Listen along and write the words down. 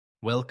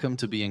Welcome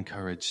to Be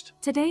Encouraged.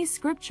 Today's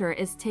scripture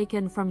is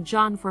taken from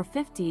John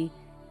 4:50.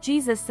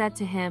 Jesus said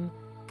to him,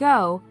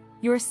 "Go,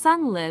 your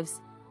son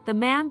lives." The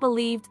man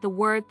believed the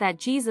word that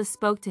Jesus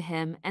spoke to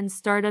him and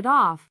started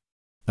off.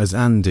 As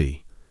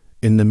Andy,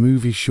 in the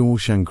movie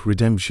Shawshank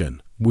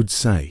Redemption, would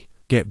say,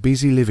 get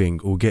busy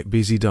living or get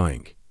busy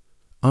dying.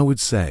 I would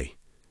say,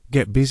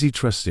 get busy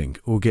trusting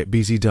or get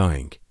busy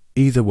dying.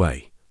 Either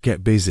way,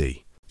 get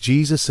busy.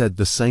 Jesus said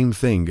the same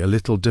thing a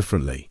little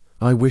differently.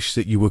 I wish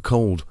that you were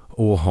cold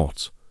or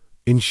hot.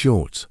 In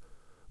short,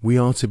 we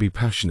are to be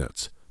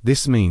passionate.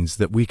 This means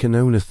that we can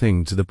own a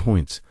thing to the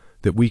point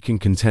that we can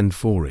contend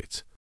for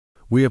it.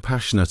 We are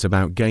passionate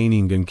about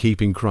gaining and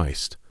keeping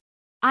Christ.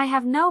 I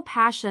have no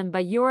passion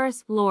but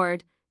yours,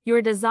 Lord.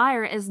 Your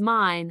desire is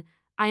mine.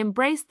 I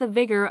embrace the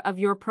vigor of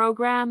your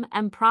program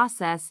and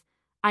process.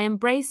 I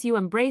embrace you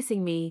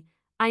embracing me.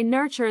 I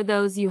nurture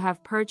those you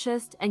have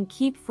purchased and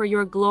keep for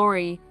your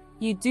glory.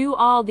 You do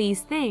all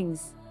these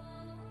things.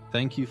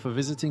 Thank you for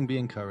visiting Be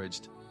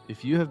Encouraged.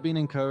 If you have been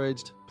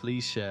encouraged,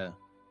 please share.